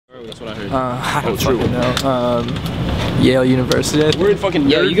That's what I heard. I don't fucking know. Yale University. We're in fucking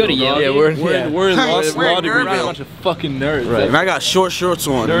Yale. You go to Yale? Yeah, we're in law degree. We're a bunch of fucking nerds. Right. And I got short shorts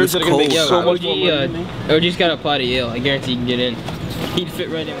on. Nerds that are gonna make so much more money than me. OG's gotta apply to Yale. I guarantee you can get in. He'd fit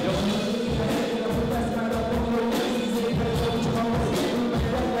right in.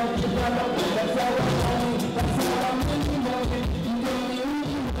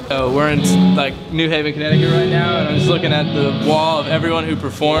 So we're in like New Haven, Connecticut right now, and I'm just looking at the wall of everyone who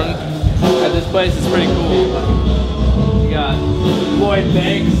performed at this place. It's pretty cool. You got Lloyd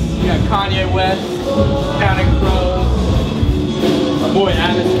Banks, you got Kanye West, Counting Crows, my boy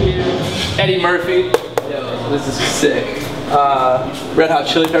Atmosphere, Eddie Murphy. Yo, this is sick. Red Hot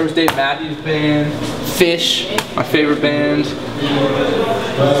Chili Peppers, Dave Matthews Band, Fish, my favorite band.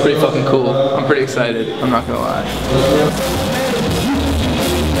 It's pretty fucking cool. I'm pretty excited. I'm not gonna lie.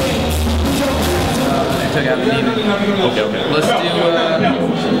 Okay. Let's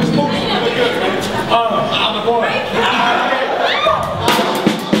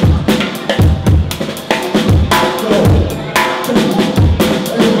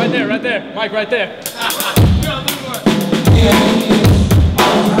do right there, Mike, right there.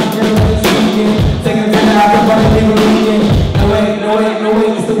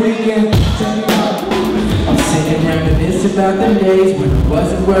 It's the weekend. I'm sitting reminiscing about the days when I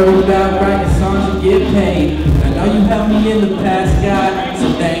wasn't worried about writing songs and get paid. I know you helped me in the past, God, so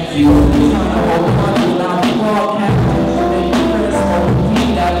thank you.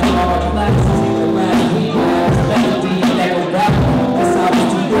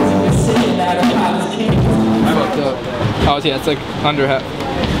 Oh yeah, it's like under half.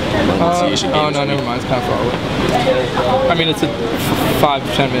 Oh no, never mind. It's kind of far away. I mean, it's a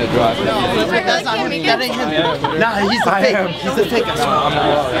 5-10 minute drive. Nah, he's a fake. He's a fake.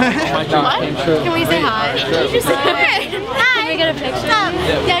 What? Can we say hi? Sure. Hi. Can we get a picture?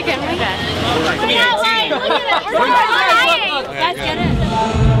 Yeah, can we? We're not lying. Look at it. We're not lying. Guys, get it.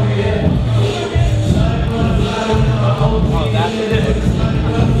 Oh, that's it.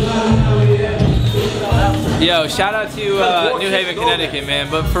 Yo, shout out to New Haven, Connecticut, man.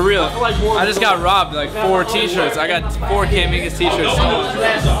 But for real, I just got robbed like 4 t-shirts. I got 4 Meekins t-shirts.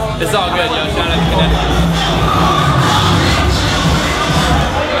 It's all good, yo. Shout out to Connecticut.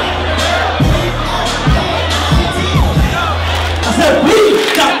 I said we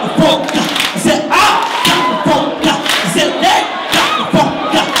got the funk. I said I got the funk. I said that got the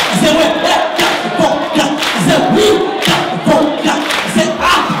funk. I said we got the funk. I said we got the funk. I said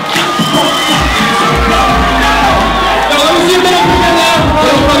I got the funk. Yo, let me see you make it now.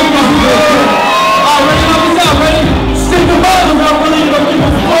 Ready? Help us out, ready? Stick the bottom, I'm really gonna give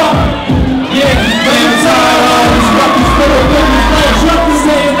us a call. Yeah, man, time on this fucking spirit, baby. Truck is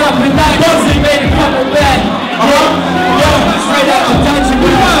saying up and that doesn't make it come back. Straight out the dungeon. We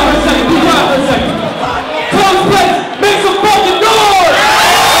got a second. Close place, make some fucking noise!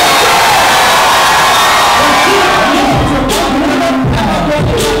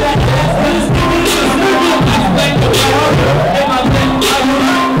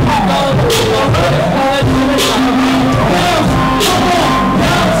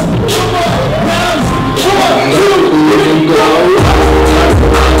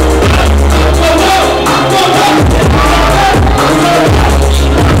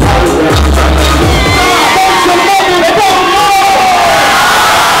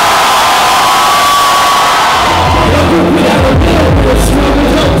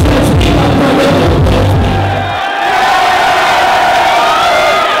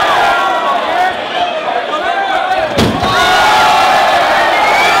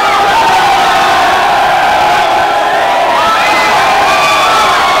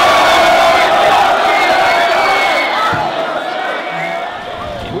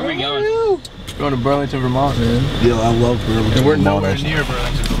 Going to Burlington, Vermont, man. Yo, I love Burlington. And we're nowhere near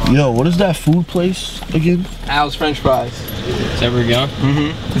Burlington, Vermont. Yo, what is that food place again? Al's French Fries. Is that where we're going?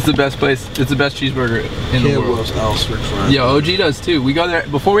 It's the best place. It's the best cheeseburger in the world. Al's French Fries. Yo, OG does too. We go there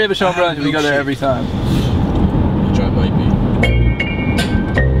before we have a show in Burlington. We go there every time. Try might be.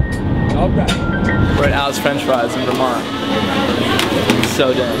 All right. We're at Al's French Fries in Vermont.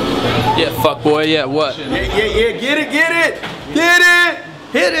 So dang. Yeah, fuck boy. Yeah, what? Yeah, get it.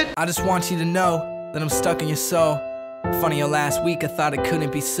 Hit it! I just want you to know that I'm stuck in your soul. Funny, your last week I thought it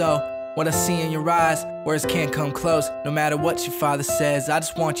couldn't be so. What I see in your eyes, words can't come close. No matter what your father says, I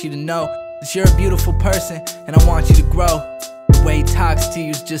just want you to know that you're a beautiful person, and I want you to grow. The way he talks to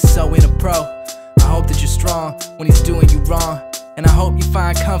you is just so in a pro. I hope that you're strong when he's doing you wrong. And And I hope you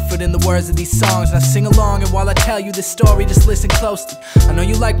find comfort in the words of these songs. Now sing along, and while I tell you this story, just listen closely. I know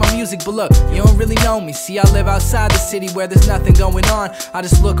you like my music, but look, you don't really know me. See, I live outside the city where there's nothing going on. I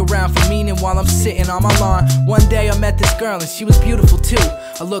just look around for meaning while I'm sitting on my lawn. One day I met this girl and she was beautiful too.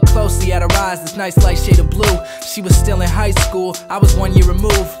 I looked closely at her eyes, this nice light shade of blue. She was still in high school, I was 1 year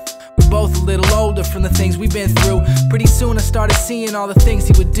removed. We both a little older from the things we've been through. Pretty soon I started seeing all the things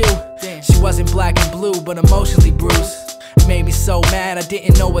he would do. She wasn't black and blue, but emotionally bruised. It made me so mad, I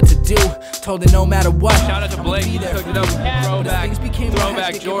didn't know what to do. Told her no matter what, shout out to Blake, he took it up.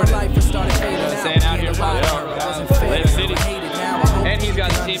 Throwback Jordan. Saying out here from Lake City. And he's got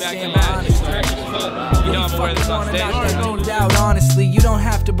the team acting match. You know I'm wearing this on stage. No doubt, honestly, you don't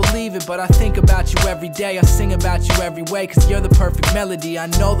have to believe it, but I think about you every day. I sing about you every way, cause you're the perfect melody. I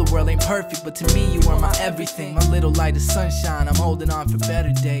know the world ain't perfect, but to me you are my everything. My little light of sunshine, I'm holding on for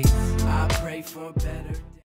better days. I pray for better.